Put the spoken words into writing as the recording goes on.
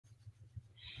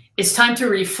It's time to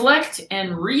reflect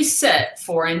and reset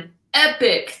for an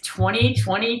epic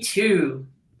 2022.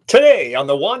 Today on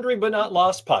the Wandering But Not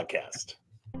Lost podcast.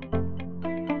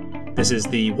 This is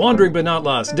the Wandering But Not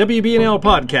Lost WBNL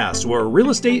podcast, where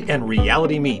real estate and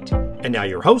reality meet. And now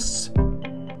your hosts,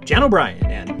 Jan O'Brien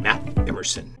and Matt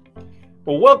Emerson.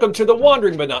 Well, welcome to the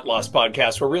Wandering But Not Lost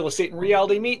podcast, where real estate and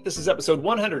reality meet. This is episode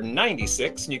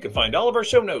 196, and you can find all of our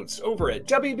show notes over at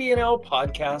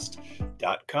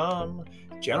WBNLpodcast.com.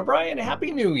 Jan O'Brien, Happy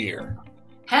New Year.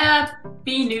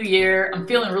 Happy New Year. I'm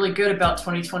feeling really good about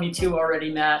 2022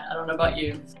 already, Matt. I don't know about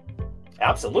you.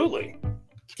 Absolutely.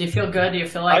 Do you feel good? Do you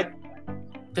feel like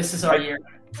this is our year?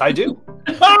 I do.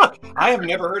 I have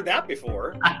never heard that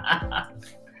before. I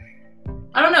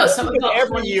don't know.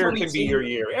 Every year can be your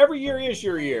year. Every year is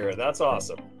your year. That's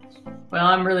awesome. Well,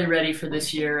 I'm really ready for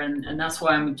this year, and that's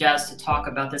why I'm jazzed to talk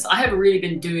about this. I have really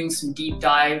been doing some deep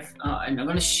dive, and I'm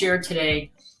going to share today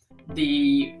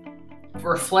the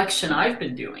reflection I've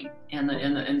been doing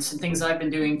and some things I've been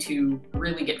doing to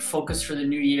really get focused for the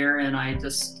new year. And I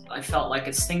felt like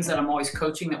it's things that I'm always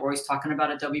coaching, that we're always talking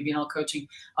about at WBNL Coaching.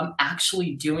 I'm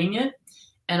actually doing it,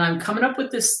 and I'm coming up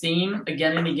with this theme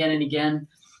again and again and again.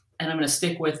 And I'm going to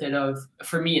stick with it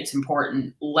for me, it's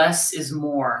important. Less is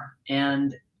more,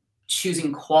 and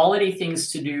choosing quality things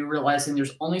to do, realizing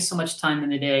there's only so much time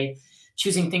in the day,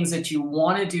 choosing things that you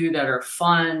want to do that are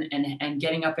fun, and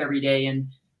getting up every day and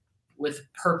with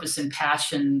purpose and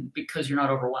passion because you're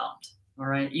not overwhelmed. All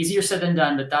right. Easier said than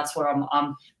done, but that's what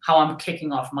how I'm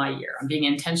kicking off my year. I'm being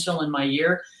intentional in my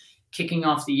year, kicking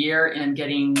off the year and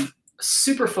getting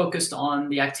super focused on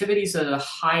the activities that are the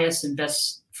highest and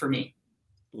best for me.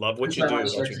 Love what you do.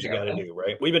 That's what you got to do,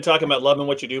 right? We've been talking about loving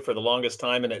what you do for the longest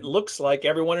time, and it looks like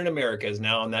everyone in America is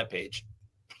now on that page.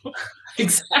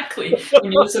 Exactly.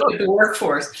 When you look at the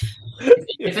workforce,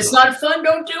 if it's not fun,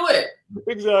 don't do it.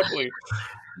 Exactly.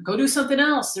 Go do something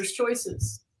else. There's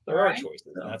choices. There are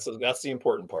choices. That's the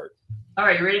important part. All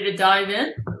right, you ready to dive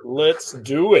in? Let's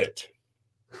do it.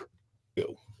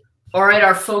 Go. All right,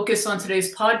 our focus on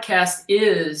today's podcast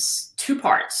is two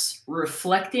parts: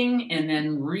 reflecting and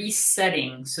then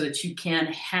resetting so that you can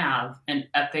have an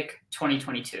epic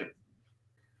 2022.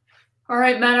 All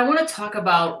right, Matt, I want to talk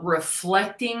about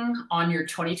reflecting on your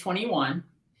 2021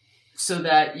 so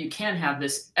that you can have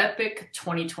this epic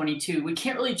 2022. We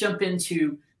can't really jump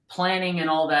into planning and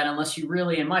all that unless you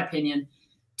really, in my opinion,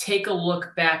 take a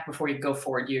look back before you go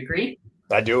forward. Do you agree?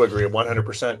 I do agree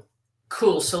 100%.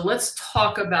 Cool. So let's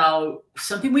talk about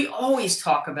something we always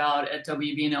talk about at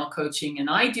WBNL Coaching, and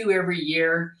I do every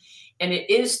year, and it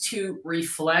is to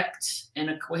reflect.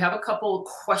 And we have a couple of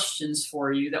questions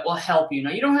for you that will help you.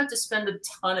 Now, you don't have to spend a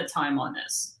ton of time on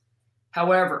this.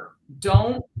 However,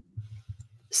 don't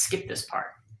skip this part.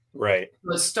 Right.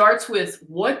 So it starts with,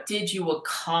 what did you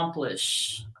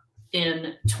accomplish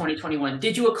in 2021?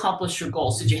 Did you accomplish your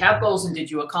goals? Did you have goals, and did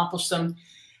you accomplish them?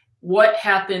 What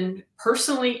happened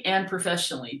personally and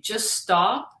professionally? Just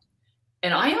stop.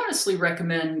 And I honestly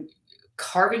recommend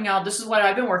carving out. This is what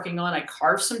I've been working on. I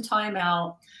carved some time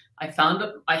out. I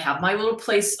have my little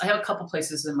place. I have a couple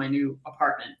places in my new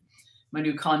apartment, my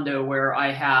new condo, where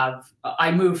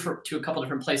I moved to a couple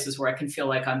different places where I can feel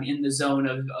like I'm in the zone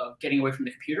of getting away from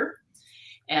the computer.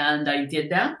 And I did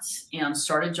that and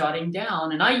started jotting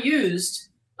down. And I used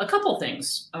a couple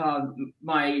things.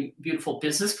 My beautiful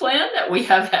business plan that we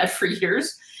have had for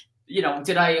years. You know,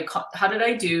 how did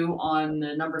I do on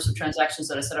the numbers of transactions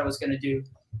that I said I was going to do?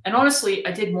 And honestly,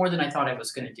 I did more than I thought I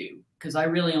was going to do, because I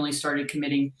really only started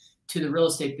committing to the real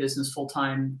estate business full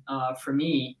time for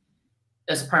me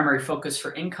as a primary focus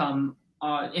for income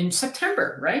in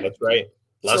September, right? That's right.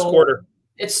 Last quarter.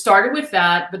 It started with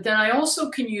that, but then you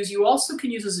also can use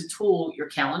as a tool your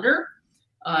calendar,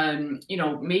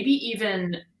 maybe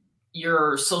even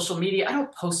your social media. I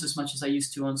don't post as much as I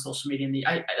used to on social media.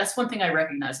 That's one thing I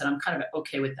recognize, that I'm kind of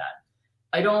okay with that.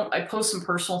 I post some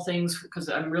personal things because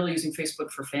I'm really using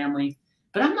Facebook for family,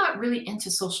 but I'm not really into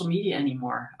social media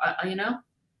anymore. I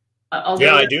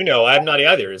do know. I'm not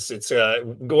either. It's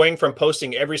going from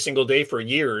posting every single day for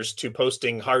years to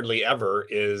posting hardly ever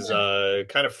is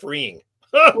kind of freeing.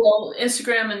 Well,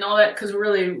 Instagram and all that, because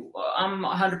really I'm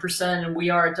 100%, and we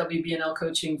are at WBNL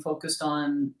Coaching focused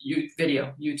on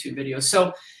YouTube video.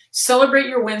 So celebrate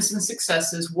your wins and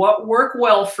successes. What worked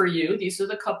well for you? These are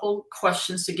the couple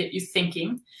questions to get you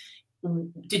thinking.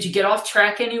 Did you get off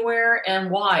track anywhere, and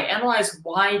why? Analyze,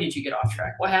 why did you get off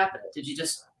track? What happened? Did you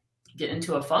just get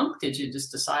into a funk? Did you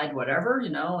just decide whatever,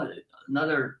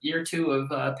 another year or two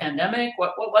of pandemic?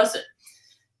 What was it?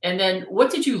 And then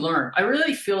what did you learn? I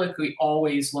really feel like we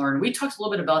always learn. We talked a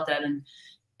little bit about that in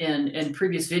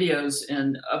previous videos,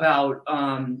 and about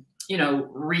you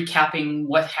know, recapping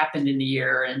what happened in the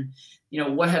year and, you know,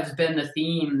 what have been the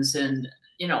themes. And,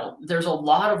 you know, there's a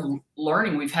lot of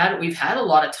learning. We've had a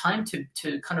lot of time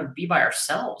to kind of be by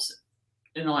ourselves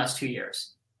in the last 2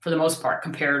 years, for the most part,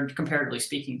 comparatively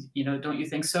speaking. You know, don't you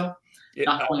think so?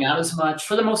 Not going out as much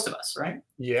for the most of us, right?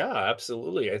 Yeah,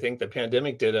 absolutely. I think the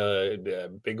pandemic did a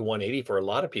big 180 for a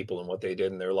lot of people and what they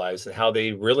did in their lives and how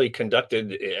they really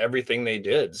conducted everything they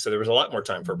did. So there was a lot more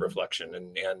time for reflection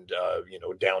and you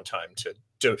know, downtime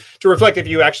to reflect if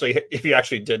you actually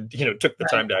did, you know, took the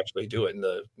time to actually do it.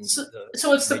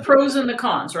 So it's the pros and the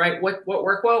cons, right? What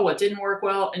worked well, what didn't work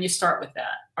well, and you start with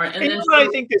that. All right, and then I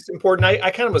think it's important. I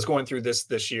kind of was going through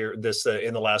this year, in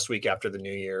the last week after the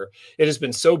new year. It has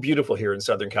been so beautiful here in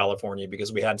Southern California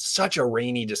because we had such a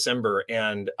rainy December,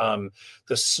 and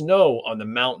the snow on the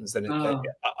mountains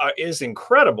is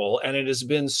incredible, and it has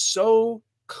been so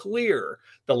clear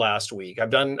the last week. I've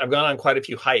gone on quite a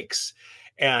few hikes.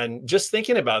 And just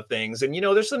thinking about things, and, you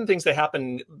know, there's some things that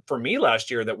happened for me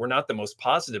last year that were not the most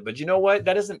positive, but you know what?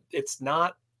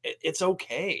 It's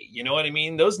okay. You know what I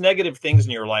mean? Those negative things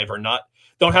in your life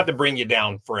don't have to bring you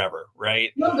down forever,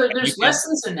 right? No, there's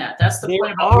lessons in that. That's the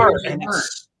point about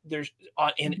there's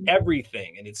in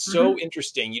everything, and it's so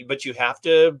interesting. But you have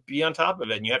to be on top of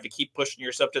it, and you have to keep pushing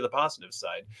yourself to the positive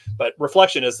side. But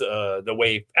reflection is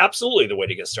absolutely the way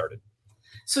to get started.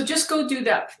 So just go do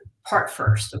that part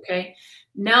first, okay?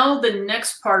 Now the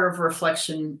next part of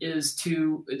reflection is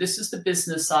this is the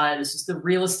business side. This is the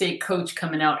real estate coach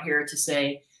coming out here to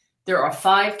say there are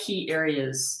 5 key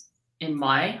areas, in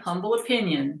my humble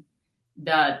opinion,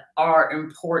 that are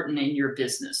important in your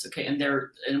business, okay?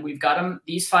 And we've got them,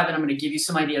 these 5, and I'm going to give you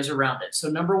some ideas around it. So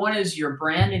number 1 is your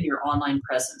brand and your online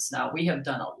presence. Now, we have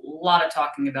done a lot of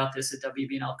talking about this at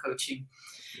WBNL Coaching.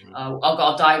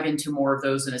 I'll dive into more of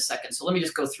those in a second. So let me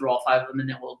just go through all 5 of them, and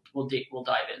then we'll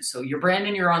dive in. So your brand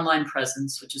and your online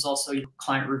presence, which is also your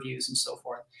client reviews and so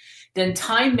forth. Then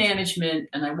time management,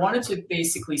 and I wanted to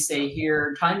basically say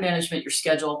here, time management, your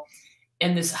schedule,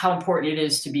 and this how important it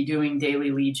is to be doing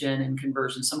daily lead gen and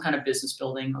conversion, some kind of business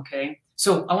building. Okay,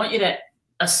 so I want you to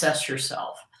assess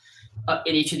yourself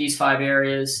in each of these 5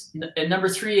 areas. And number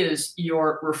 3 is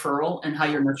your referral and how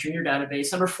you're nurturing your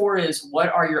database. Number 4 is what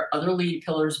are your other lead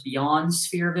pillars beyond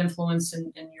sphere of influence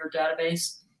in your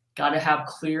database. Got to have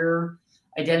clear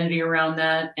identity around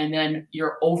that. And then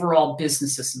your overall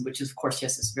business system, which is, of course,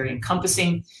 yes, it's very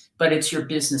encompassing, but it's your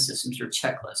business systems, your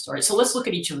checklist. All right, so let's look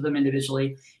at each of them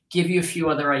individually, give you a few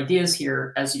other ideas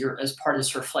here as part of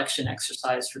this reflection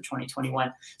exercise for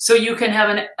 2021. So you can have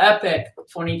an epic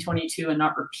 2022 and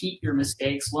not repeat your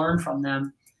mistakes, learn from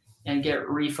them, and get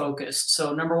refocused.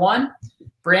 So number 1,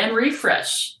 brand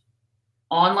refresh.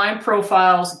 Online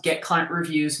profiles, get client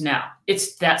reviews now.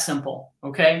 It's that simple,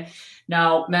 okay?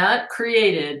 Now, Matt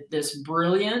created this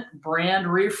brilliant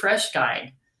brand refresh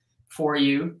guide for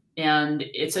you, and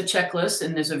it's a checklist,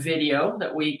 and there's a video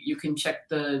that you can check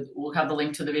we'll have the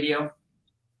link to the video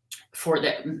for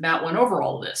that. Matt went over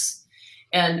all of this.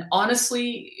 And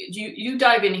honestly, you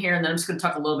dive in here, and then I'm just going to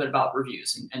talk a little bit about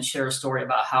reviews and share a story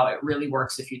about how it really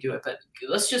works if you do it. But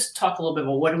let's just talk a little bit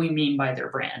about what do we mean by their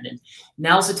brand. And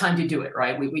now's the time to do it,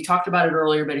 right? We talked about it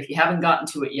earlier, but if you haven't gotten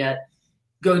to it yet,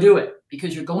 go do it,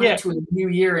 because you're going into a new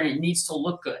year and it needs to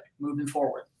look good moving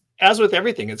forward. As with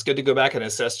everything, it's good to go back and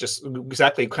assess just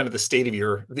exactly kind of the state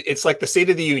of it's like the state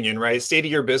of the union, right? State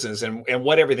of your business and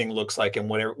what everything looks like and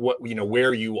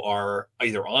where you are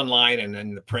either online and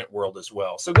in the print world as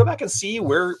well. So go back and see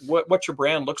what your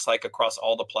brand looks like across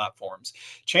all the platforms.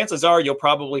 Chances are you'll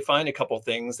probably find a couple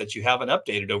things that you haven't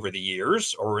updated over the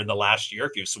years or in the last year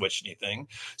if you've switched anything.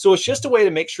 So it's just a way to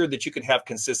make sure that you can have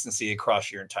consistency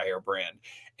across your entire brand.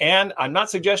 And I'm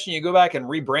not suggesting you go back and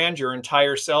rebrand your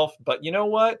entire self, but you know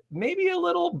what? Maybe a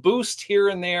little boost here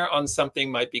and there on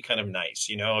something might be kind of nice.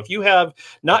 You know, if you have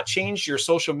not changed your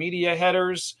social media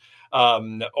headers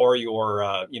or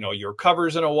your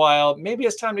covers in a while, maybe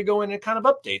it's time to go in and kind of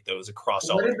update those across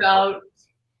all. What about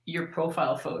your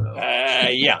profile photo?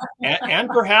 Yeah, and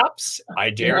perhaps I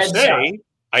dare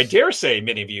say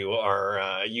many of you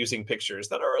are using pictures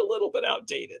that are a little bit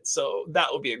outdated. So that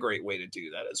would be a great way to do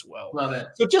that as well. Love it.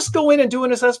 So just go in and do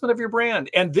an assessment of your brand.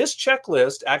 And this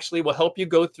checklist actually will help you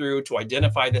go through to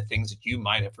identify the things that you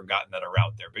might have forgotten that are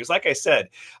out there. Because like I said,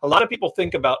 a lot of people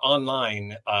think about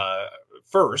online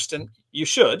first, and you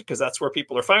should, because that's where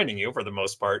people are finding you for the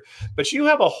most part. But you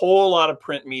have a whole lot of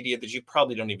print media that you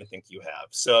probably don't even think you have.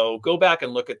 So go back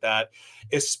and look at that,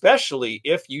 especially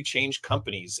if you change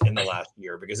companies in the last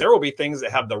year, because there will be things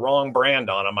that have the wrong brand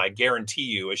on them, I guarantee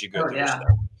you, as you go through stuff.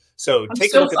 So I'm take a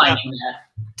still look at that. finding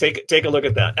that. Take a look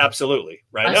at that. Absolutely.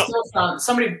 Right. I still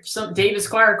found Dave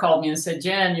Squire called me and said,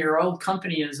 Jan, your old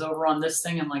company is over on this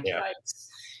thing. I'm like, Yeah. yikes.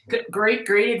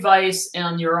 Great advice.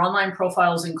 And your online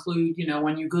profiles include, you know,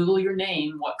 when you Google your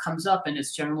name, what comes up, and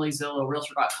it's generally Zillow,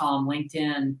 Realtor.com,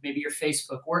 LinkedIn, maybe your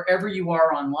Facebook, wherever you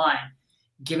are online,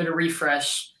 give it a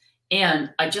refresh. And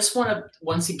I just want to,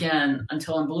 once again,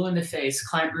 until I'm blue in the face,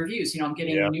 client reviews. You know, I'm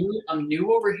getting I'm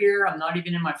new over here. I'm not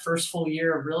even in my first full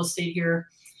year of real estate here.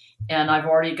 And I've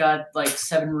already got like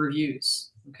 7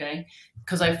 reviews, okay?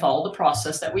 Because I follow the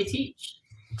process that we teach.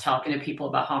 Talking to people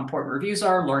about how important reviews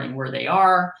are, learning where they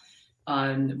are,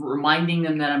 reminding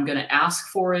them that I'm going to ask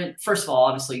for it. First of all,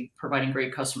 obviously providing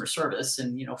great customer service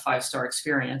and, you know, 5-star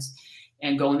experience,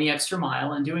 and going the extra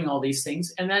mile and doing all these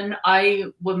things. And then I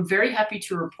am very happy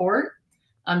to report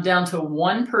I'm down to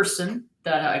 1 person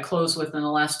that I closed with in the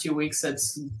last 2 weeks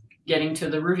that's getting to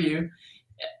the review.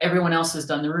 Everyone else has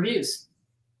done the reviews.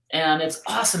 And it's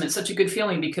awesome. It's such a good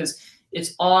feeling because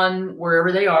it's on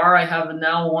wherever they are. I have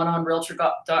now one on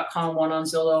Realtor.com, one on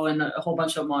Zillow, and a whole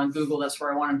bunch of them on Google. That's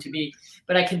where I want them to be.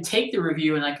 But I can take the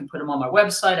review and I can put them on my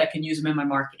website. I can use them in my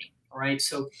marketing. All right.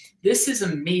 So this is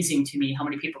amazing to me how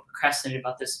many people procrastinate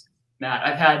about this, Matt.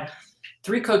 I've had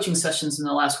 3 coaching sessions in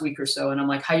the last week or so, and I'm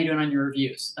like, how you doing on your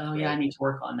reviews? Oh, yeah, I need to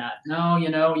work on that. No, you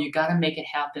know, you got to make it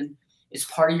happen. It's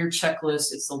part of your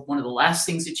checklist. It's one of the last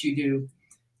things that you do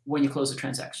when you close a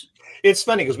transaction. It's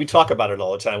funny because we talk about it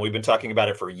all the time. We've been talking about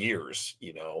it for years,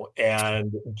 you know,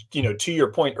 and, you know, to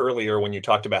your point earlier, when you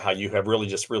talked about how you have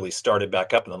really started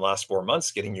back up in the last 4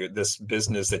 months, getting this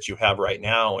business that you have right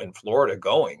now in Florida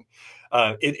going.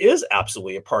 It is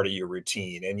absolutely a part of your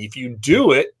routine. And if you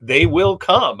do it, they will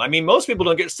come. I mean, most people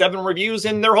don't get 7 reviews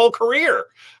in their whole career,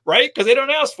 right? Because they don't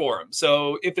ask for them.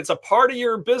 So if it's a part of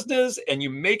your business and you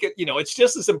make it, you know, it's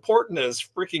just as important as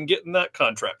freaking getting that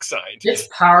contract signed. It's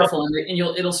powerful, and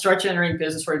it'll start generating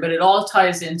business for you, but it all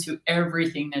ties into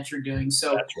everything that you're doing.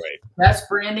 So that's right. That's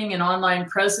branding and online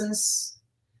presence.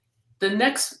 The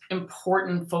next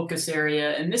important focus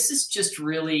area, and this is just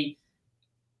really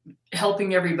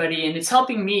helping everybody, and it's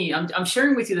helping me. I'm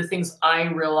sharing with you the things I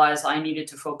realized I needed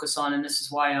to focus on, and this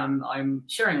is why I'm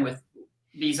sharing with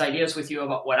these ideas with you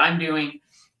about what I'm doing.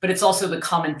 But it's also the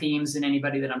common themes in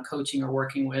anybody that I'm coaching or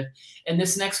working with. And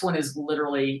this next one is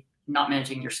literally not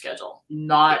managing your schedule,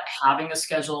 not having a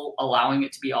schedule, allowing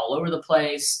it to be all over the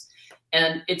place,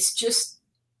 and it's just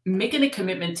making a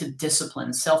commitment to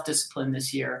discipline, self-discipline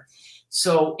this year.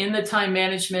 So in the time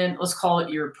management, let's call it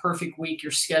your perfect week,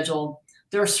 your schedule.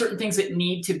 There are certain things that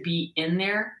need to be in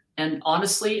there. And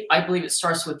honestly, I believe it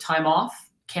starts with time off.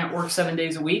 Can't work 7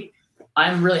 days a week.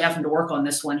 I'm really having to work on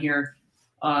this one here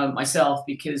myself,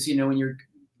 because, you know, when you're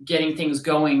getting things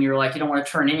going, you're like, you don't want to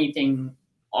turn anything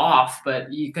off, but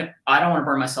I don't want to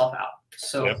burn myself out.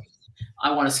 So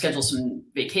I want to schedule some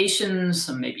vacations,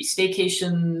 some maybe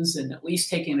staycations, and at least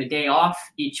taking a day off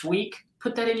each week.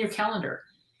 Put that in your calendar.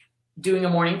 Doing a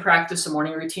morning practice, a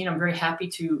morning routine. I'm very happy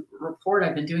to report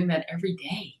I've been doing that every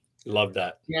day. Love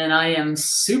that. And I am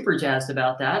super jazzed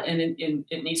about that. And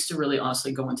it needs to really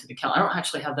honestly go into the calendar. I don't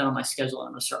actually have that on my schedule.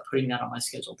 I'm going to start putting that on my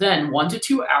schedule. Then 1 to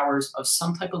 2 hours of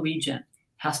some type of lead gen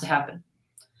has to happen.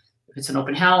 If it's an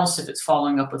open house, if it's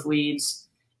following up with leads,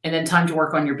 and then time to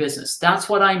work on your business. That's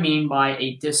what I mean by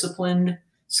a disciplined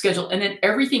schedule. And then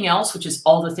everything else, which is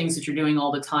all the things that you're doing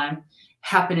all the time,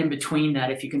 happen in between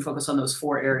that. If you can focus on those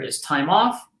 4 areas: time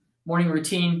off, morning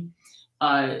routine,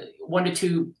 1 to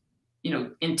 2, you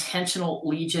know, intentional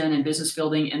lead gen and business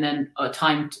building, and then a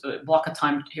block of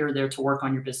time here or there to work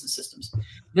on your business systems.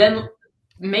 Then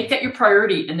make that your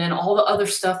priority. And then all the other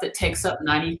stuff that takes up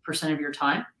 90% of your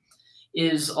time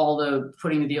is all the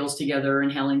putting the deals together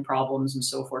and handling problems and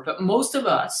so forth. But most of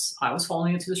us, I was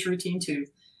falling into this routine too,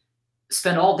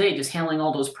 spend all day just handling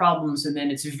all those problems. And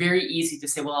then it's very easy to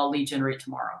say, well, I'll lead generate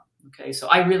tomorrow. Okay. So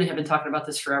I really have been talking about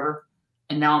this forever,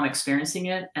 and now I'm experiencing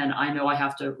it, and I know I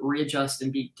have to readjust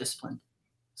and be disciplined.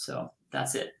 So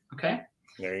that's it. Okay.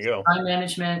 There you go. Time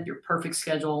management, your perfect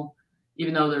schedule,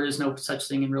 even though there is no such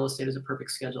thing in real estate as a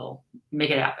perfect schedule, make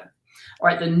it happen. All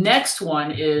right. The next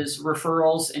one is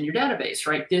referrals in your database,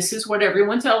 right? This is what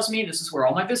everyone tells me. This is where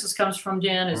all my business comes from,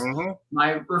 Jan, is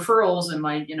my referrals, and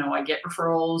my, you know, I get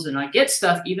referrals and I get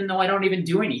stuff even though I don't even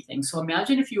do anything. So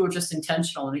imagine if you were just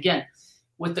intentional. And again,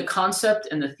 with the concept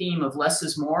and the theme of less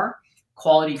is more,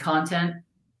 quality content,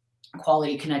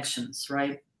 quality connections,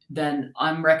 right? Then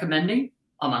I'm recommending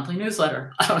a monthly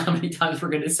newsletter. I don't know how many times we're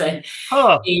going to say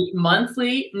Huh. a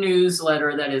monthly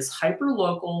newsletter that is hyper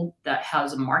local, that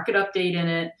has a market update in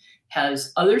it,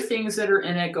 has other things that are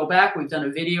in it. Go back. We've done a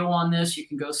video on this. You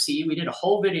can go see. We did a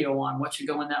whole video on what should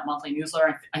go in that monthly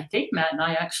newsletter. I think Matt and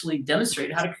I actually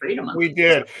demonstrated how to create a monthly. We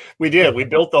did. We did. We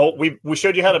built the whole. We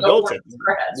showed you how to build it.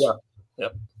 Yeah.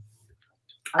 Yep.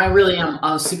 I really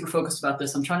am super focused about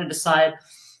this. I'm trying to decide,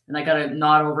 and I got to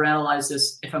not overanalyze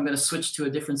this, if I'm going to switch to a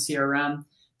different CRM.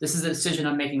 This is a decision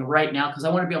I'm making right now because I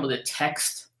want to be able to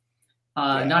text.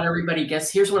 Not everybody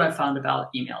gets. Here's what I found about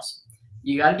emails.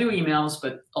 You got to do emails,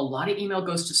 but a lot of email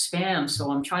goes to spam.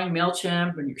 So I'm trying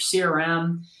MailChimp and your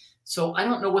CRM. So I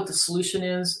don't know what the solution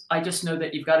is. I just know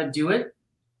that you've got to do it.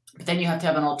 But then you have to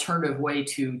have an alternative way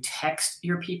to text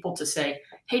your people to say,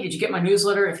 hey, did you get my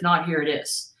newsletter? If not, here it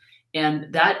is.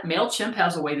 And that MailChimp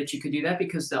has a way that you could do that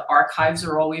because the archives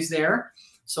are always there.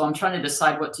 So I'm trying to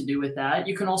decide what to do with that.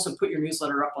 You can also put your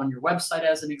newsletter up on your website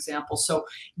as an example. So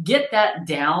get that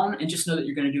down and just know that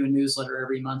you're going to do a newsletter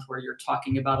every month where you're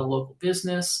talking about a local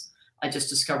business. I just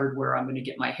discovered where I'm going to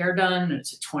get my hair done. And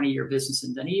it's a 20-year business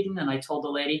in Dunedin. And I told the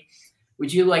lady,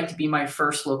 would you like to be my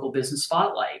first local business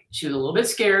spotlight? She was a little bit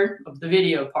scared of the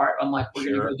video part. I'm like, we're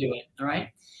going to go do it. All right.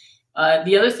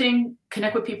 The other thing,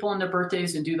 connect with people on their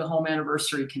birthdays and do the home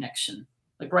anniversary connection.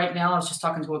 Like right now, I was just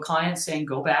talking to a client saying,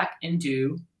 go back and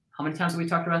do, how many times have we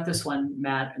talked about this one,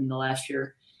 Matt, in the last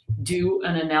year? Do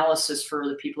an analysis for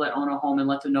the people that own a home and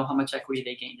let them know how much equity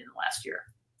they gained in the last year.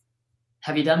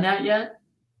 Have you done that yet?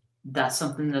 That's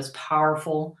something that's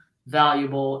powerful,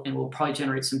 valuable, and will probably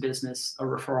generate some business, a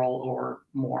referral or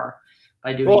more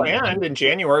by doing Well, that. and in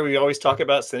January, we always talk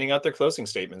about sending out their closing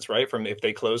statements, right? From if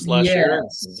they closed last year,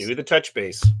 do the touch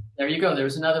base. There you go.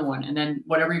 There's another one. And then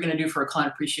whatever you're going to do for a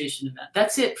client appreciation event,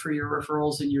 that's it for your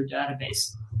referrals in your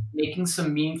database. Making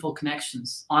some meaningful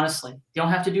connections. Honestly, you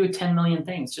don't have to do 10 million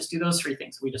things. Just do those 3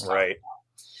 things we just talked about.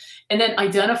 And then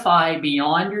identify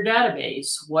beyond your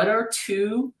database, what are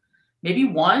 2, maybe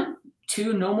 1,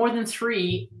 2, no more than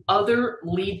 3 other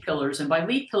lead pillars. And by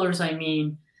lead pillars, I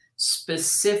mean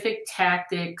specific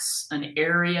tactics, an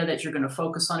area that you're going to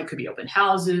focus on. It could be open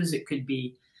houses. It could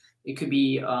be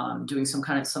doing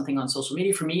something on social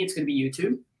media. For me, it's going to be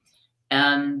YouTube.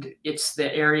 And it's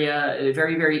the area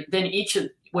then each of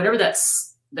whatever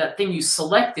that thing you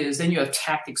select is, then you have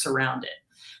tactics around it.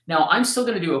 Now, I'm still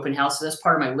going to do open houses. That's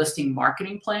part of my listing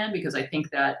marketing plan, because I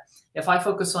think that if I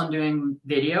focus on doing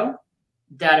video,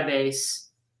 database,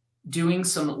 doing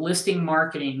some listing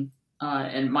marketing,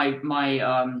 and my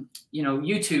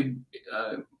YouTube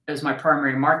as my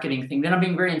primary marketing thing, then I'm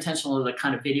being very intentional with the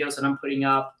kind of videos that I'm putting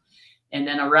up. And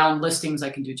then around listings, I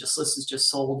can do just listings just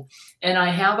sold. And I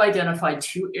have identified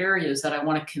 2 areas that I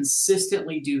want to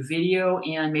consistently do video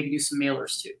and maybe do some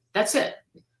mailers too. That's it.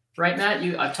 Right, Matt?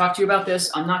 I've talked to you about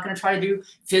this. I'm not going to try to do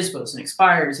FSBOs and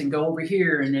expires and go over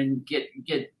here and then get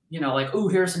like, oh,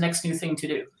 here's the next new thing to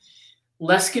do.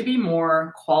 Less could be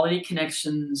more, quality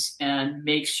connections, and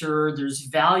make sure there's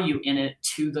value in it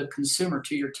to the consumer,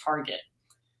 to your target.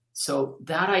 So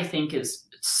that, I think, is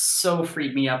so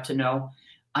freed me up to know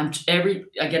I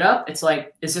get up, it's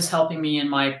like, is this helping me in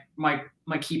my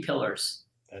key pillars?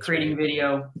 That's creating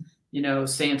video,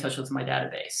 stay in touch with my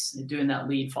database and doing that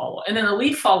lead follow-up. And then the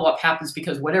lead follow-up happens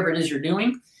because whatever it is you're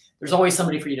doing, there's always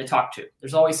somebody for you to talk to.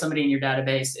 There's always somebody in your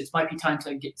database. It might be time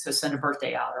to send a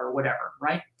birthday out or whatever,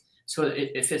 right? So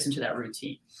it fits into that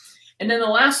routine. And then the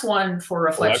last one for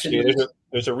reflection. Well, actually,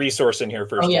 there's a resource in here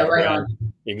first. Oh, yeah, right on.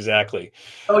 Exactly.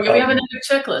 Oh, yeah, we have an epic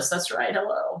checklist. That's right.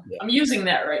 Hello. Yeah. I'm using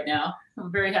that right now.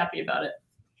 I'm very happy about it.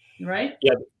 Right?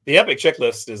 Yeah, the epic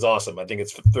checklist is awesome. I think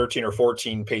it's 13 or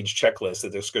 14 page checklist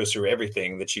that just goes through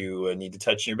everything that you need to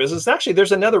touch in your business. Actually,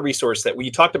 there's another resource that we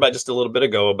talked about just a little bit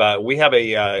ago about. We have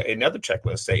another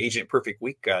checklist, an Agent Perfect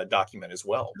Week document as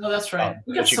well. Oh, that's right.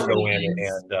 That you can go in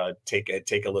and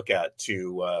take a look at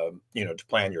to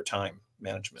plan your time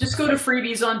management. Just go to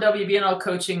freebies on WBNL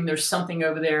Coaching. There's something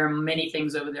over there, many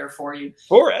things over there for you.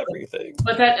 For everything.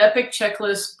 But that epic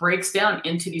checklist breaks down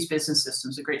into these business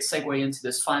systems. A great segue into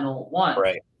this final one.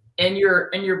 Right. And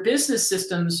your business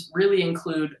systems really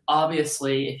include,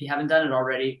 obviously, if you haven't done it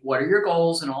already, what are your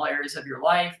goals in all areas of your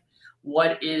life?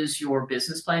 What is your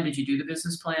business plan? Did you do the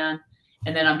business plan?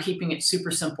 And then I'm keeping it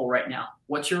super simple right now.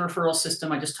 What's your referral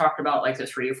system? I just talked about like the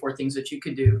 3 or 4 things that you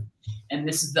could do. And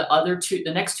this is the other 2.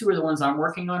 The next 2 are the ones I'm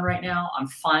working on right now. I'm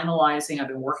finalizing. I've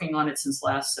been working on it since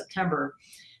last September.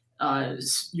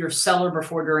 Your seller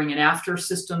before, during, and after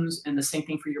systems, and the same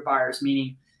thing for your buyers,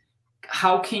 meaning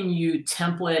how can you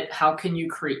template? How can you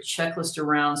create checklists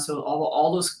around? So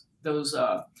all those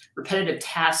repetitive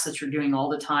tasks that you're doing all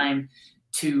the time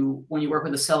to when you work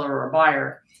with a seller or a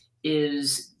buyer,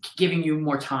 is giving you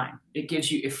more time.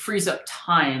 It frees up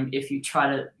time if you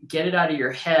try to get it out of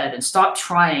your head and stop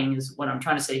trying, is what I'm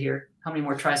trying to say here. How many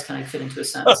more tries can I fit into a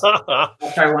sentence? I'll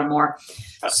try one more.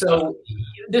 So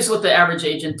this is what the average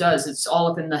agent does. It's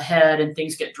all up in the head and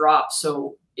things get dropped.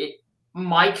 So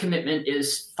my commitment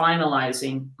is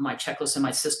finalizing my checklist and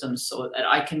my systems so that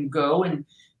I can go and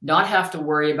not have to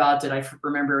worry about, did I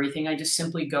remember everything? I just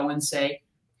simply go and say,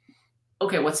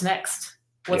 okay, what's next?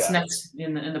 What's next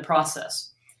in the process?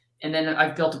 And then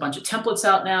I've built a bunch of templates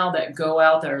out now that go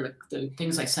out there, the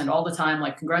things I send all the time,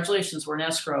 like, congratulations, we're in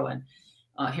escrow, and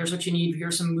here's what you need.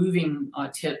 Here's some moving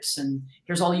tips, and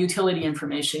here's all the utility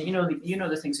information. You know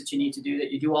the things that you need to do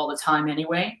that you do all the time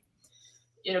anyway.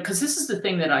 You know, because this is the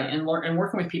thing that and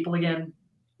working with people again,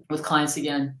 with clients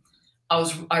again,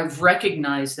 I've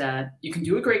recognized that you can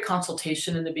do a great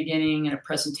consultation in the beginning and a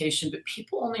presentation, but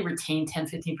people only retain 10,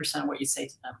 15% of what you say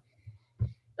to them.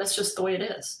 That's just the way it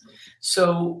is.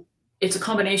 So it's a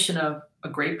combination of a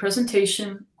great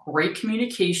presentation, great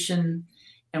communication,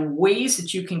 and ways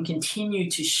that you can continue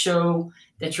to show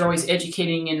that you're always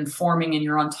educating and informing and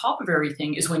you're on top of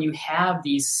everything is when you have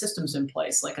these systems in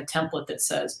place, like a template that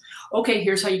says, okay,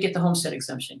 here's how you get the homestead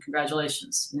exemption.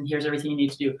 Congratulations. And here's everything you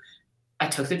need to do. I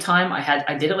took the time.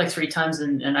 I did it like 3 times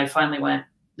and I finally went,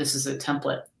 this is a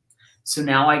template. So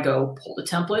now I go pull the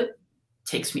template.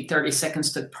 Takes me 30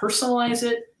 seconds to personalize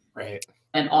it. Right.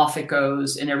 And off it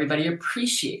goes. And everybody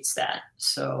appreciates that.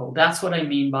 So that's what I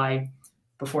mean by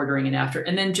before, during, and after.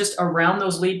 And then just around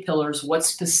those lead pillars, what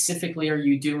specifically are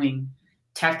you doing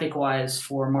tactic-wise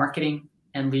for marketing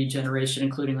and lead generation,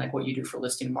 including like what you do for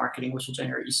listing marketing, which will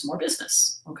generate you some more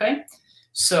business. Okay.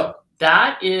 So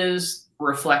that is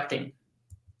reflecting.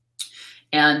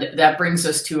 And that brings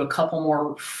us to a couple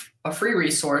more, a free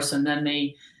resource, and then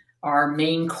our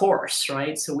main course,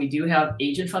 right? So we do have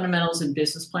Agent Fundamentals and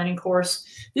Business Planning course.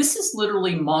 This is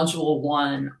literally module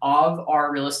 1 of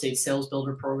our Real Estate Sales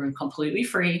Builder program, completely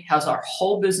free, has our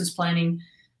whole business planning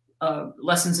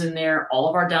lessons in there, all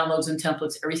of our downloads and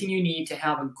templates, everything you need to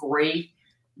have a great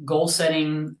goal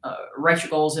setting, write your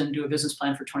goals and do a business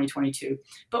plan for 2022.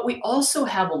 But we also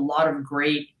have a lot of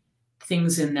great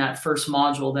things in that first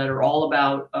module that are all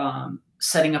about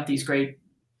setting up these great,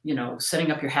 setting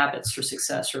up your habits for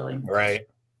success, really. Right.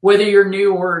 Whether you're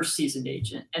new or a seasoned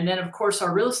agent. And then, of course,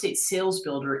 our Real Estate Sales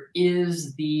Builder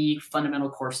is the fundamental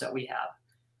course that we have.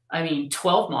 I mean,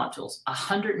 12 modules,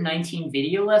 119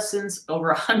 video lessons, over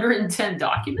 110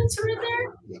 documents are in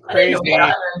there. Crazy. I didn't know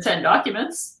 110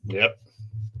 documents. Yep.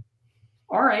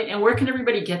 All right. And where can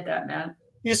everybody get that, Matt?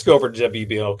 You just go over to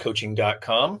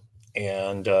wblcoaching.com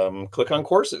and click on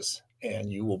courses,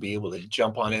 and you will be able to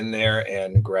jump on in there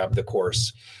and grab the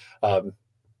course.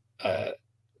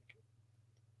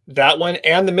 That one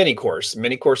and the mini courses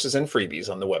and freebies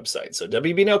on the website. So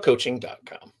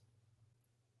wblcoaching.com.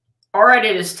 All right,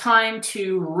 it is time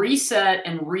to reset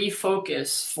and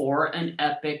refocus for an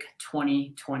epic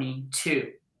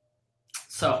 2022.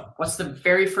 So what's the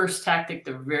very first tactic,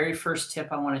 the very first tip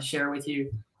I want to share with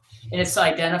you? And it's to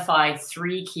identify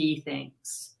 3 key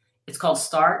things. It's called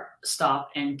start,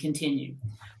 stop, and continue.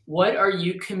 What are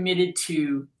you committed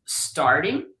to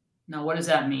starting? Now, what does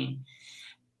that mean?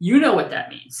 You know what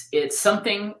that means. It's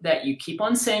something that you keep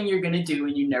on saying you're going to do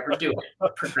and you never do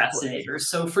it. Procrastinators.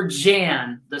 So for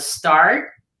Jan, the start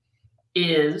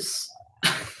is,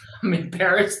 I'm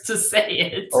embarrassed to say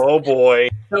it. Oh boy.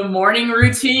 The morning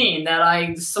routine that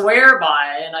I swear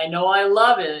by, and I know I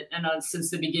love it. And since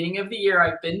the beginning of the year,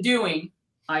 I've been doing.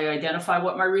 I identify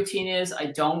what my routine is.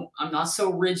 I'm not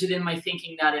so rigid in my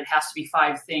thinking that it has to be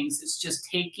 5 things. It's just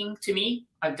taking, to me,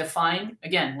 I've defined,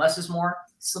 again, less is more.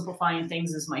 Simplifying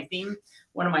things is my theme.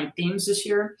 One of my themes this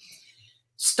year.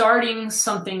 Starting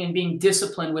something and being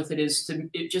disciplined with it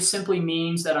it just simply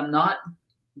means that I'm not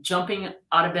jumping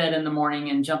out of bed in the morning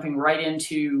and jumping right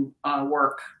into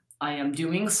work. I am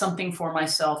doing something for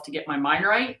myself to get my mind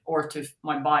right or to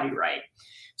my body right.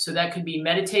 So that could be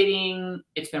meditating.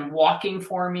 It's been walking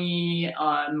for me.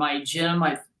 My gym,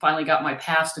 I finally got my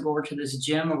pass to go over to this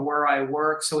gym of where I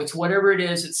work. So it's whatever it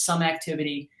is, it's some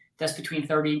activity that's between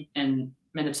 30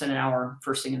 minutes and an hour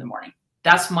first thing in the morning.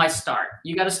 That's my start.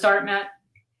 You got to start, Matt?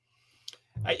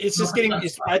 It's just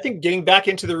I think getting back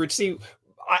into the routine.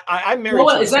 I'm married.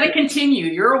 Well, is that a continue?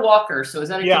 You're a walker, so is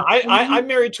that a continue? I'm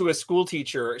married to a school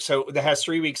teacher, so that has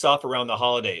 3 weeks off around the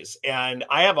holidays, and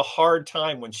I have a hard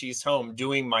time when she's home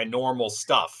doing my normal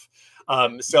stuff.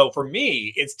 So for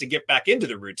me, it's to get back into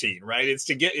the routine, right? It's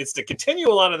to continue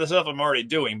a lot of the stuff I'm already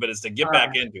doing, but it's to get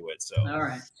back into it. So all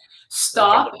right.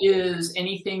 Stop is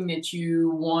anything that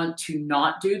you want to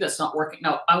not do, that's not working.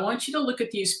 Now, I want you to look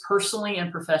at these personally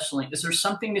and professionally. Is there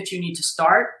something that you need to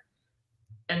start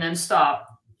and then stop,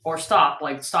 or stop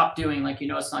doing, like,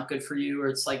 it's not good for you, or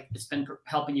it's like it's been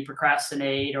helping you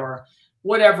procrastinate, or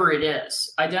whatever it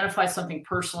is. Identify something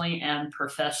personally and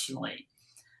professionally.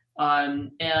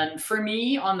 And for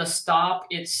me, on the stop,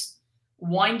 it's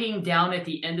winding down at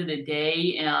the end of the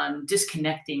day and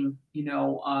disconnecting.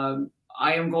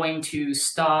 I am going to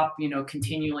stop,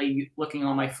 continually looking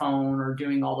on my phone or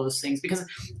doing all those things, because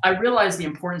I realize the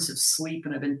importance of sleep,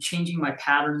 and I've been changing my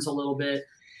patterns a little bit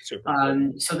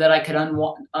so that I could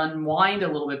unwind a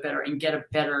little bit better and get a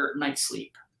better night's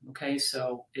sleep. Okay,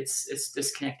 so it's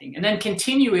disconnecting. And then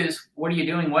continue is, what are you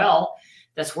doing well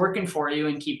that's working for you,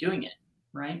 and keep doing it,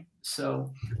 right?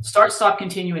 So start, stop,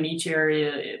 continue in each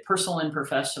area, personal and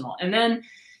professional. And then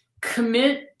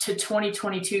commit to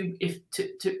 2022.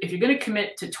 If you're going to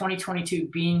commit to 2022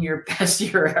 being your best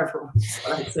year ever, which is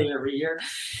what I say every year,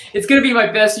 it's going to be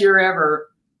my best year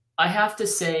ever, I have to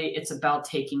say it's about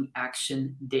taking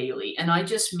action daily. And I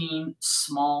just mean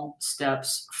small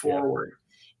steps forward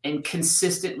and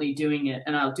consistently doing it.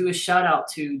 And I'll do a shout out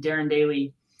to Darren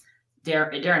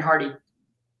Hardy.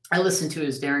 I listen to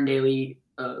his Darren Daily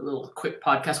little quick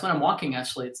podcast when I'm walking.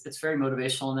 Actually, it's very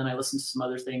motivational. And then I listen to some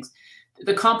other things.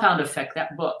 The Compound Effect,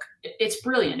 that book, it's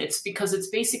brilliant. It's because it's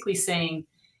basically saying,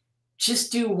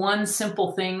 just do one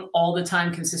simple thing all the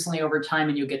time, consistently over time,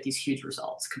 and you'll get these huge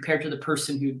results, compared to the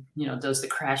person who, does the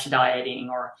crash dieting,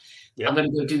 or I'm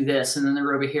going to go do this, and then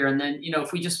they're over here. And then,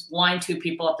 if we just line two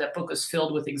people up, that book is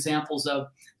filled with examples of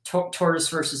tortoise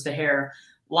versus the hare.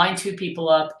 Line two people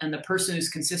up, and the person who's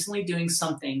consistently doing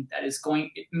something that is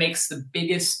it makes the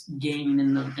biggest gain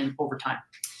in over time.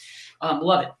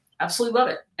 Love it. Absolutely love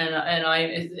it.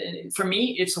 And for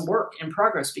me, it's a work in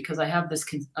progress, because I have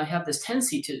this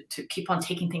tendency to keep on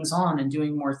taking things on and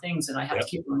doing more things. And I have to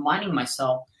keep reminding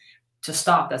myself to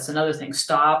stop. That's another thing.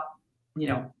 Stop,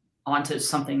 onto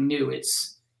something new.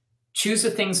 It's choose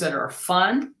the things that are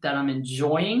fun, that I'm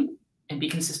enjoying, and be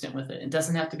consistent with it. It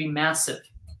doesn't have to be massive.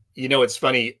 It's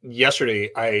funny. Yesterday,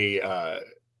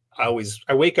 I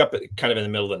wake up kind of in the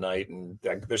middle of the night, and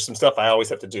there's some stuff I always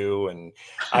have to do. And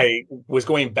I was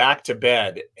going back to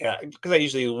bed, because I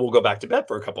usually will go back to bed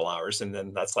for a couple hours, and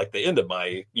then that's like the end of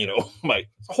my, my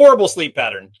horrible sleep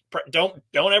pattern. Don't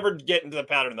ever get into the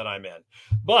pattern that I'm in.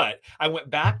 But I went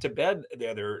back to bed the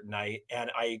other night,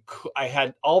 and I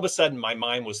had, all of a sudden, my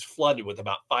mind was flooded with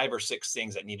about 5 or 6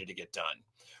 things that needed to get done.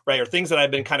 Right, or things that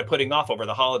I've been kind of putting off over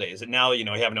the holidays, and now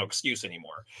I have no excuse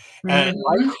anymore, and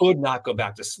I could not go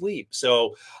back to sleep.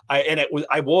 So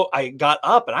I got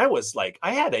up, and I was like,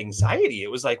 I had anxiety.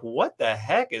 It was like, what the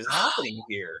heck is happening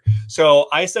here? So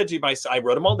I said to myself, I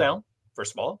wrote them all down,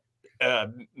 first of all,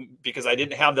 because I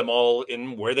didn't have them all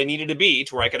in where they needed to be,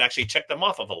 to where I could actually check them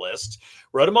off of a list.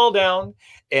 Wrote them all down,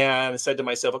 and said to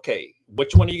myself, okay,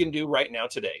 which one are you going to do right now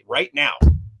today? Right now,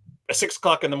 at 6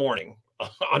 o'clock in the morning.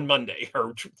 On Monday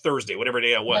or Thursday, whatever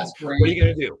day it was. What are you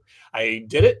going to do? I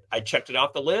did it. I checked it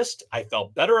off the list. I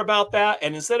felt better about that.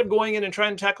 And instead of going in and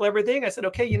trying to tackle everything, I said,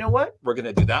 okay, you know what? We're going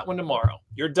to do that one tomorrow.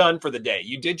 You're done for the day.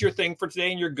 You did your thing for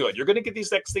today, and you're good. You're going to get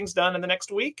these next things done in the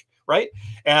next week, right?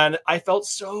 And I felt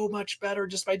so much better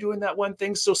just by doing that one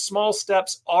thing. So small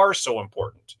steps are so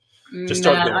important. Just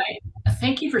start doing it.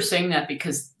 Thank you for saying that,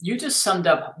 because you just summed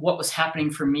up what was happening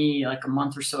for me like a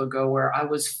month or so ago, where I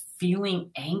was feeling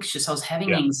anxious. I was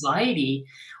having anxiety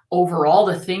over all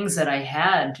the things that I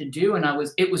had to do. And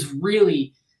it was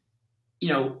really,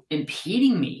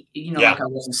 impeding me, like I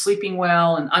wasn't sleeping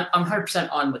well, and I'm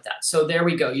 100% on with that. So there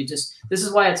we go. This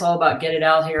is why it's all about get it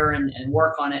out here and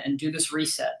work on it and do this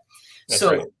reset. That's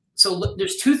right. So look,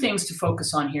 there's 2 things to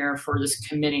focus on here for this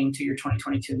committing to your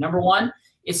 2022. Number 1,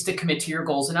 is to commit to your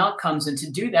goals and outcomes. And to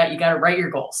do that, you got to write your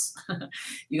goals.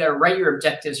 You got to write your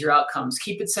objectives, your outcomes.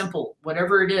 Keep it simple,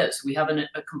 whatever it is. We have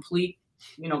a complete,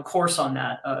 course on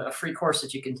that, a free course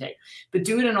that you can take. But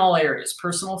do it in all areas: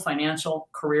 personal, financial,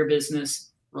 career,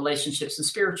 business, relationships, and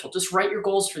spiritual. Just write your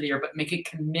goals for the year, but make a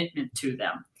commitment to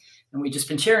them. And we've just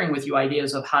been sharing with you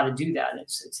ideas of how to do that.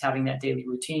 It's having that daily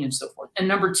routine and so forth. And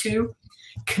number 2,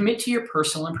 commit to your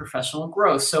personal and professional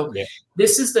growth. So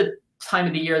this is the time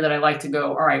of the year that I like to go,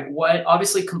 all right,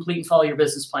 obviously complete and follow your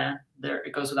business plan. There,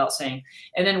 it goes without saying.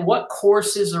 And then what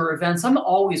courses or events? I'm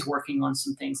always working on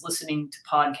some things, listening to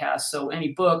podcasts. So any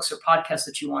books or podcasts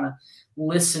that you want to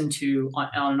listen to on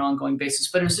an ongoing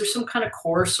basis. But is there some kind of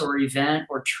course or event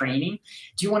or training?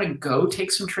 Do you want to go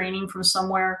take some training from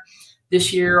somewhere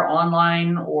this year,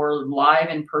 online or live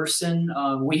in person?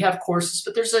 We have courses,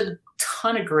 but there's a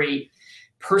ton of great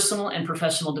personal and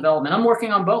professional development. I'm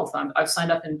working on both. I've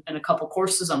signed up in a couple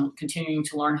courses. I'm continuing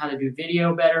to learn how to do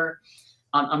video better.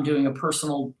 I'm doing a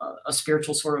personal, a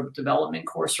spiritual sort of development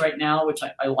course right now, which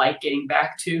I like getting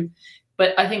back to.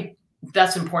 but I think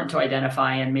that's important to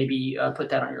identify and maybe put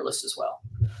that on your list as well.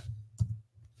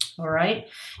 All right.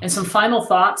 And some final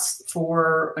thoughts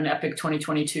for an epic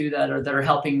 2022 that are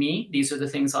helping me. These are the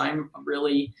things I'm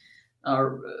really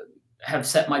have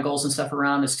set my goals and stuff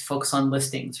around, is to focus on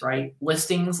listings, right?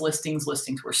 Listings.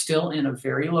 We're still in a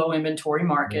very low inventory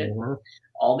market. Mm-hmm.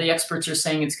 All the experts are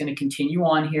saying it's going to continue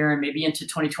on here and maybe into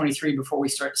 2023 before we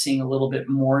start seeing a little bit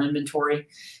more inventory.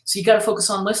 So you got to focus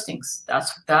on listings.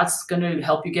 That's going to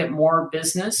help you get more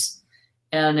business,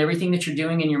 and everything that you're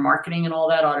doing in your marketing and all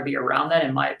that ought to be around that.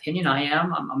 In my opinion,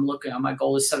 I'm looking at, my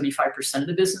goal is 75% of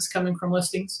the business coming from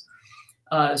listings.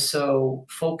 So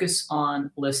focus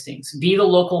on listings. Be the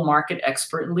local market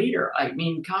expert and leader. I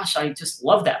mean, gosh, I just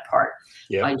love that part.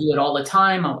 Yeah. I do it all the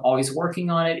time. I'm always working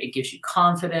on it. It gives you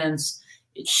confidence.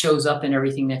 It shows up in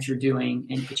everything that you're doing,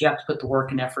 but you have to put the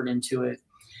work and effort into it.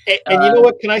 And you know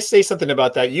what? Can I say something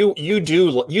about that? You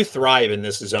thrive in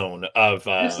this zone of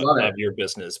your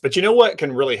business. But you know what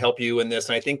can really help you in this?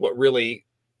 And I think what really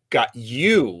got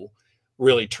you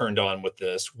really turned on with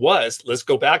this was, let's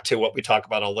go back to what we talk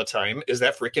about all the time, is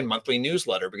that freaking monthly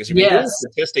newsletter. Because if you do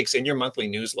statistics in your monthly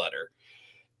newsletter,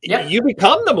 you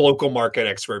become the local market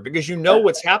expert because you know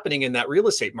what's happening in that real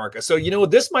estate market. So, you know,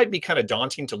 this might be kind of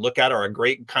daunting to look at, or a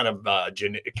great kind of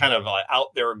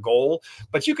out there goal,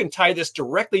 but you can tie this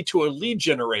directly to a lead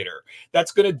generator.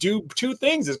 That's going to do two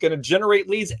things. It's going to generate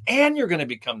leads, and you're going to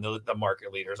become the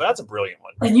market leader. So that's a brilliant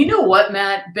one. And you know what,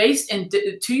 Matt,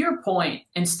 to your point,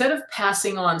 instead of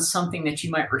passing on something that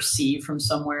you might receive from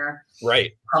somewhere,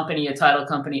 right? A title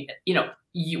company, you know,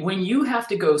 when you have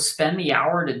to go spend the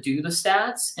hour to do the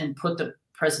stats and put the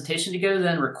presentation together,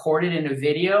 then record it in a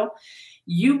video,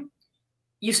 you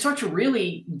start to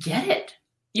really get it.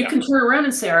 You can turn around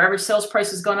and say, our average sales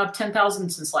price has gone up 10,000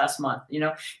 since last month, you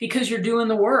know, because you're doing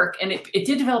the work. And it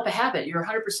did develop a habit. You're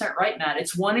 100% right, Matt.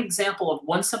 It's one example of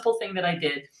one simple thing that I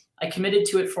did. I committed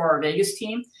to it for our Vegas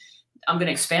team. I'm going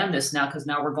to expand this now, because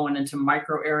now we're going into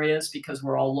micro areas, because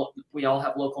we all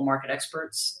have local market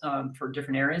experts for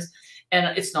different areas.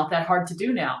 And it's not that hard to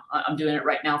do now. I'm doing it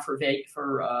right now for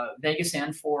Vegas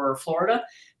and for Florida,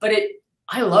 but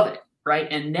I love it, right?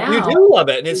 And now you do love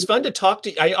it, and it's fun to talk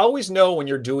to. I always know when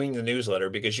you're doing the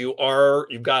newsletter, because you've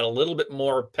got a little bit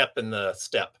more pep in the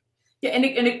step. Yeah, and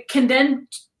it can then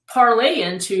parlay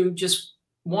into just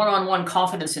one-on-one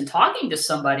confidence in talking to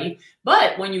somebody.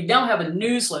 But when you now have a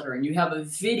newsletter and you have a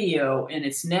video and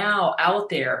it's now out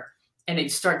there, and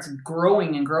it starts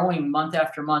growing and growing month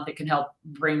after month, it can help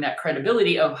bring that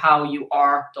credibility of how you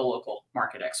are the local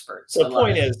market expert. So the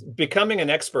point is, becoming an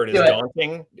expert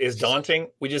is daunting.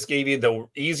 We just gave you the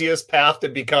easiest path to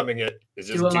becoming it, is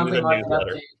just do the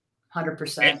newsletter.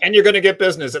 100%. And you're going to get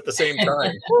business at the same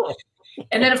time.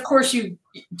 And then, of course, you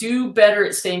do better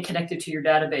at staying connected to your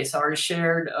database. I already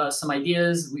shared some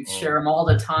ideas. We share them all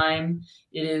the time.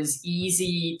 It is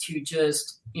easy to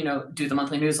just, you know, do the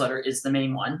monthly newsletter is the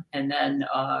main one. And then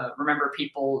remember,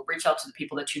 reach out to the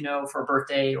people that you know for a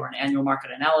birthday or an annual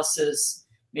market analysis,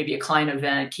 maybe a client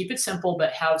event. Keep it simple,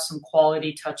 but have some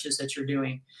quality touches that you're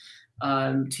doing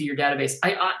to your database.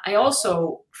 I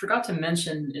also forgot to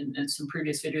mention in some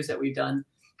previous videos that we've done,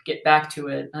 get back to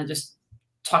it. I just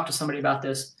talked to somebody about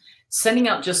this. Sending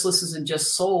out just listings and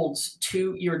just solds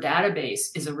to your database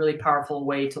is a really powerful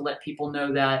way to let people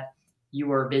know that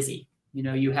you are busy. You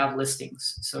know, you have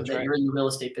listings, so that you're in the real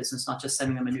estate business, not just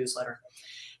sending them a newsletter.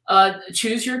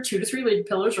 Choose your 2 to 3 lead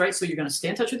pillars, right? So you're going to stay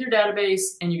in touch with your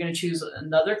database, and you're going to choose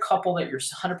another couple that you're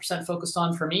 100% focused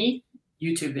on. For me,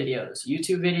 YouTube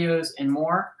videos and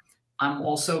more. I'm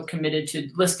also committed to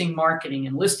listing marketing,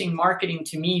 and listing marketing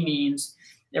to me means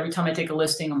every time I take a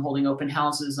listing, I'm holding open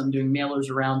houses, I'm doing mailers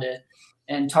around it,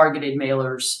 and targeted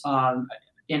mailers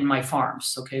in my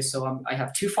farms. Okay, so I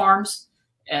have 2 farms,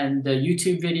 and the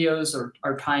YouTube videos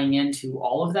are tying into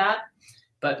all of that.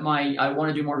 But I want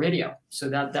to do more video, so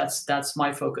that's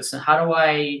my focus. And how do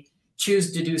I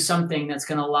choose to do something that's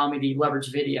going to allow me to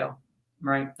leverage video?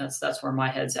 Right, that's where my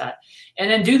head's at.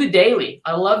 And then do the daily.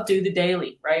 I love do the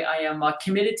daily. Right, I am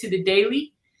committed to the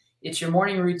daily. It's your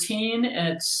morning routine.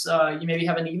 It's you maybe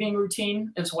have an evening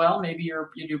routine as well. Maybe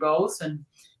you do both, and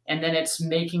then it's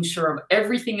making sure of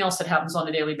everything else that happens on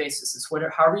a daily basis. It's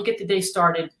however you get the day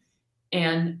started,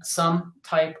 and some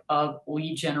type of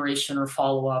lead generation or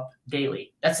follow up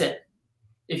daily. That's it.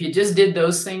 If you just did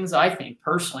those things, I think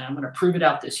personally, I'm going to prove it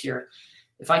out this year.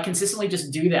 If I consistently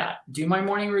just do that, do my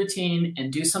morning routine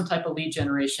and do some type of lead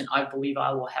generation, I believe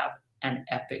I will have an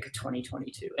epic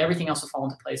 2022. Everything else will fall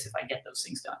into place if I get those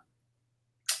things done.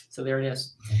 So there it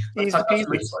is. Let's talk about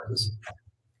some resources.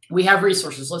 We have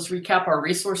resources. Let's recap our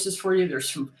resources for you. There's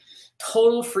some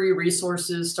total free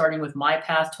resources, starting with My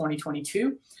Path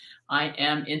 2022. I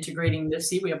am integrating this.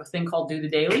 See, we have a thing called Do the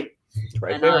Daily.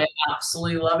 Right and there. I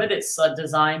absolutely love it. It's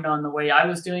designed on the way I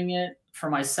was doing it for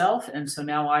myself. And so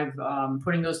now I'm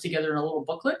putting those together in a little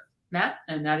booklet, Matt,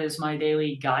 and that is my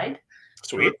daily guide.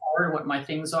 Sweet. What my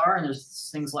things are. And there's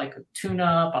things like a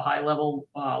tune-up, a high-level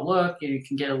look. You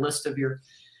can get a list of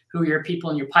who your people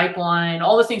in your pipeline,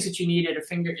 all the things that you need at a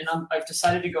finger. And I've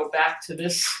decided to go back to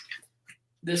this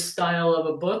style of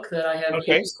a book that I have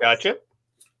used. Gotcha.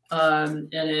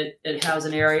 And it has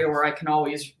an area where I can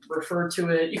always refer to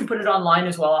it. You can put it online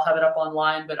as well. I'll have it up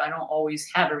online, but I don't always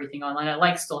have everything online. I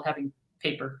like still having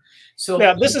paper. So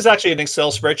yeah, this is actually an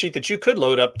Excel spreadsheet that you could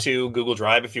load up to Google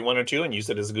Drive if you wanted to and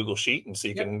use it as a Google Sheet. And so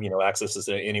you can, access this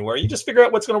anywhere. You just figure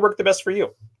out what's going to work the best for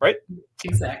you, right?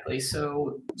 Exactly.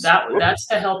 So that's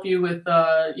to help you with,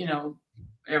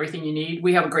 everything you need.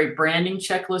 We have a great branding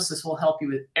checklist. This will help you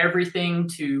with everything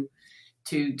to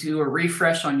do a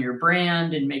refresh on your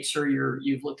brand and make sure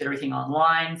you've looked at everything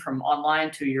online, from online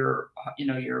to your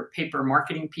paper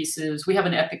marketing pieces. We have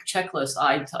an epic checklist.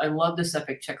 I love this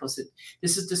epic checklist.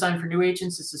 This is designed for new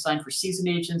agents. It's designed for seasoned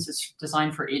agents. It's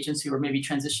designed for agents who are maybe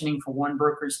transitioning from one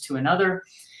brokerage to another.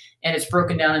 And it's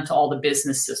broken down into all the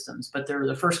business systems. But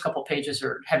the first couple pages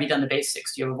are, have you done the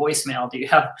basics? Do you have a voicemail? Do you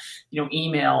have,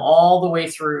 email, all the way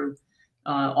through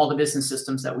all the business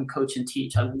systems that we coach and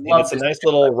teach. I love it's a nice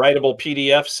little writable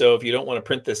PDF. So if you don't want to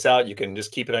print this out, you can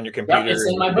just keep it on your computer. Yeah, it's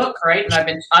in my book, right? And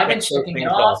I've been checking it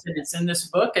off, and it's in this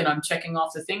book, and I'm checking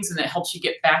off the things, and it helps you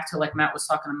get back to, like Matt was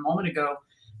talking a moment ago.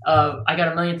 I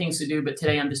got a million things to do, but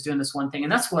today I'm just doing this one thing.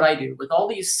 And that's what I do with all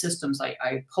these systems.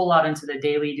 I pull out into the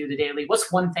daily, do the daily.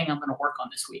 What's one thing I'm going to work on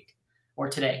this week or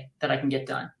today that I can get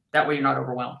done? That way you're not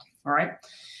overwhelmed. All right.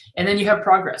 And then you have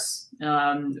progress.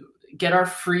 Get our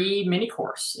free mini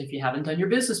course. If you haven't done your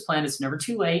business plan, it's never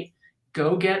too late.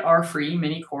 Go get our free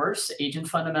mini course, Agent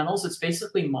Fundamentals. It's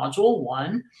basically module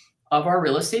 1 of our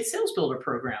real estate sales builder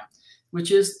program, which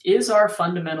is our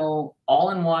fundamental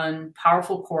all-in-one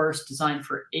powerful course designed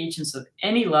for agents of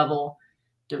any level.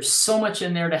 There's so much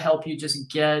in there to help you just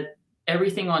get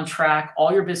everything on track,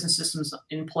 all your business systems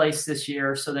in place this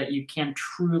year so that you can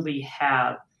truly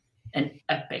have an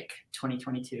epic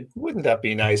 2022. Wouldn't that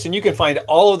be nice? And you can find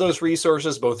all of those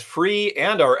resources, both free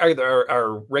and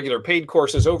our regular paid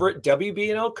courses, over at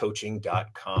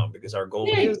WBNLcoaching.com, because our goal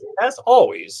is, as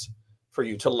always, for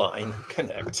you to line,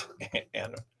 connect,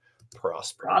 and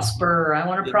prosper. I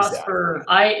want to prosper.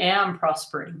 I am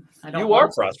prospering. You are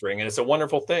prospering, and it's a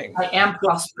wonderful thing. I am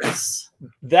prosperous.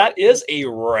 That is a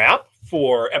wrap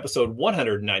for episode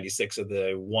 196 of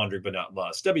the Wandering But Not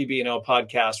Lost WBNL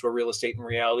podcast, where real estate and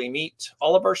reality meet.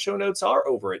 All of our show notes are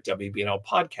over at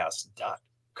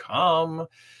WBNLpodcast.com.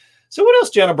 So what else,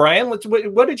 Jen O'Brien?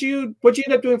 What did you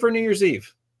end up doing for New Year's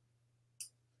Eve?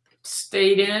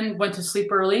 Stayed in, went to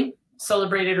sleep early,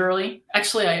 celebrated early.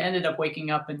 Actually, I ended up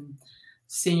waking up and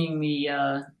seeing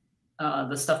the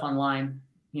stuff online,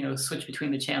 switch between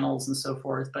the channels and so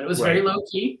forth. But it was very low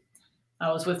key.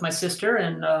 I was with my sister,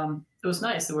 and it was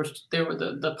nice.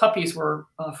 The puppies were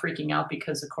freaking out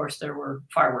because, of course, there were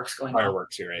fireworks going on.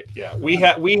 Fireworks, you're right. Yeah, we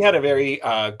had a very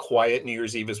quiet New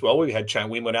Year's Eve as well. We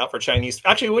went out for Chinese.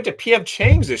 Actually, we went to P.F.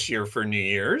 Chang's this year for New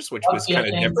Year's, which was kind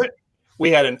of different. We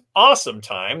had an awesome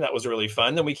time. That was really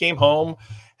fun. Then we came home.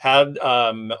 Had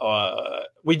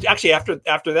we actually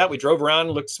after that we drove around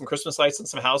and looked at some Christmas lights and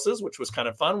some houses, which was kind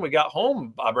of fun. We got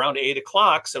home around 8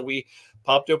 o'clock, so we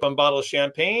popped open a bottle of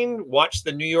champagne, watched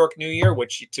the New York New Year,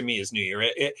 which to me is New Year.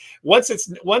 Once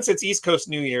it's East Coast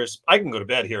New Year's, I can go to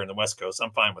bed here in the West Coast.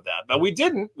 I'm fine with that. But we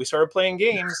didn't. We started playing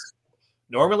games.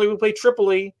 Normally we play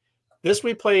Tripoli. This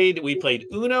we played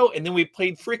Uno, and then we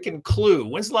played freaking Clue.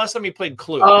 When's the last time we played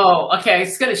Clue? Oh, okay. I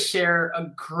was going to share a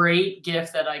great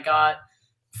gift that I got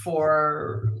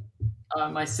for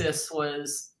my sis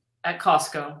was at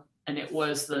Costco, and it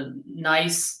was the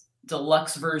nice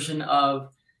deluxe version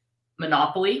of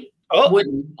Monopoly,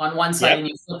 wooden on one side, and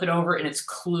you flip it over, and it's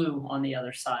Clue on the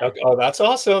other side. Okay. Oh, that's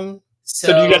awesome.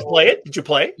 So did you guys play it? Did you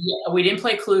play? Yeah, we didn't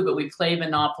play Clue, but we played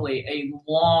Monopoly, a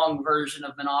long version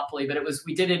of Monopoly, but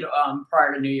we did it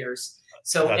prior to New Year's.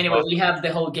 So anyway, awesome. We have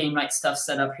the whole game night stuff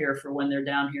set up here for when they're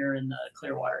down here in the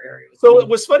Clearwater area. So it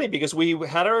was funny because we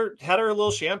had our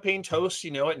little champagne toast,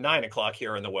 at 9 o'clock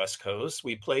here on the West Coast.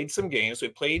 We played some games. We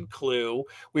played Clue.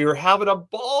 We were having a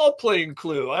ball playing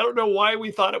Clue. I don't know why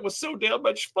we thought it was so damn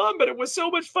much fun, but it was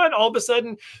so much fun. All of a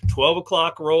sudden, 12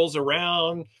 o'clock rolls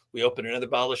around. We opened another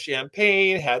bottle of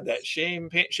champagne, had that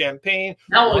champagne.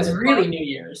 That was really New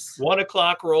Year's. 1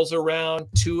 o'clock rolls around,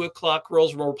 2 o'clock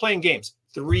rolls around. We're playing games.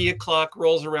 3 o'clock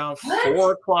rolls around,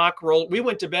 4 o'clock rolls. We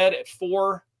went to bed at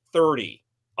 4:30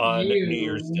 on New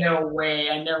Year's Day. No way.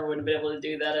 I never would have been able to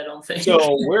do that, I don't think. So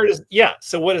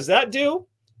so what does that do?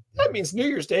 That means New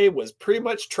Year's Day was pretty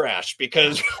much trash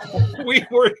because we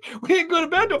didn't go to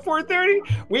bed till 4:30.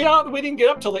 We didn't get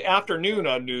up till the afternoon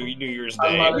on New Year's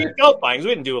Day. We felt fine because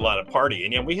we didn't do a lot of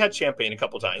partying. And we had champagne a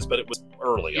couple times, but it was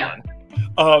early on.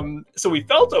 So we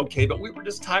felt okay, but we were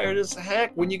just tired as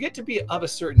heck. When you get to be of a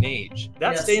certain age,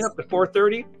 staying up to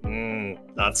 4:30,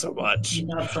 not so much.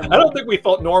 I don't think we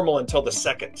felt normal until the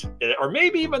second, or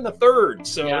maybe even the third.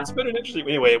 So it's been an interesting.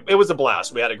 Anyway, it was a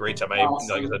blast. We had a great time.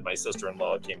 Awesome. Like I said, my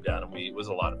sister-in-law came down, and it was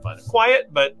a lot of fun. Quiet,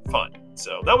 but fun.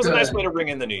 So that was a nice way to ring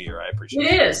in the new year. I appreciate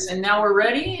it. It is, and now we're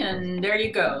ready, and there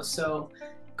you go. So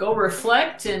go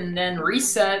reflect and then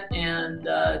reset, and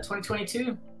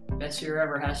 2022. Best year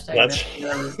ever. Hashtag best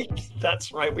year ever.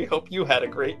 That's right. We hope you had a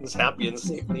great and happy and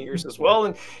safe New Year's as well.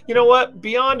 And you know what?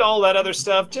 Beyond all that other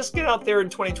stuff, just get out there in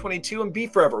 2022 and be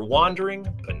forever wandering,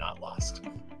 but not lost.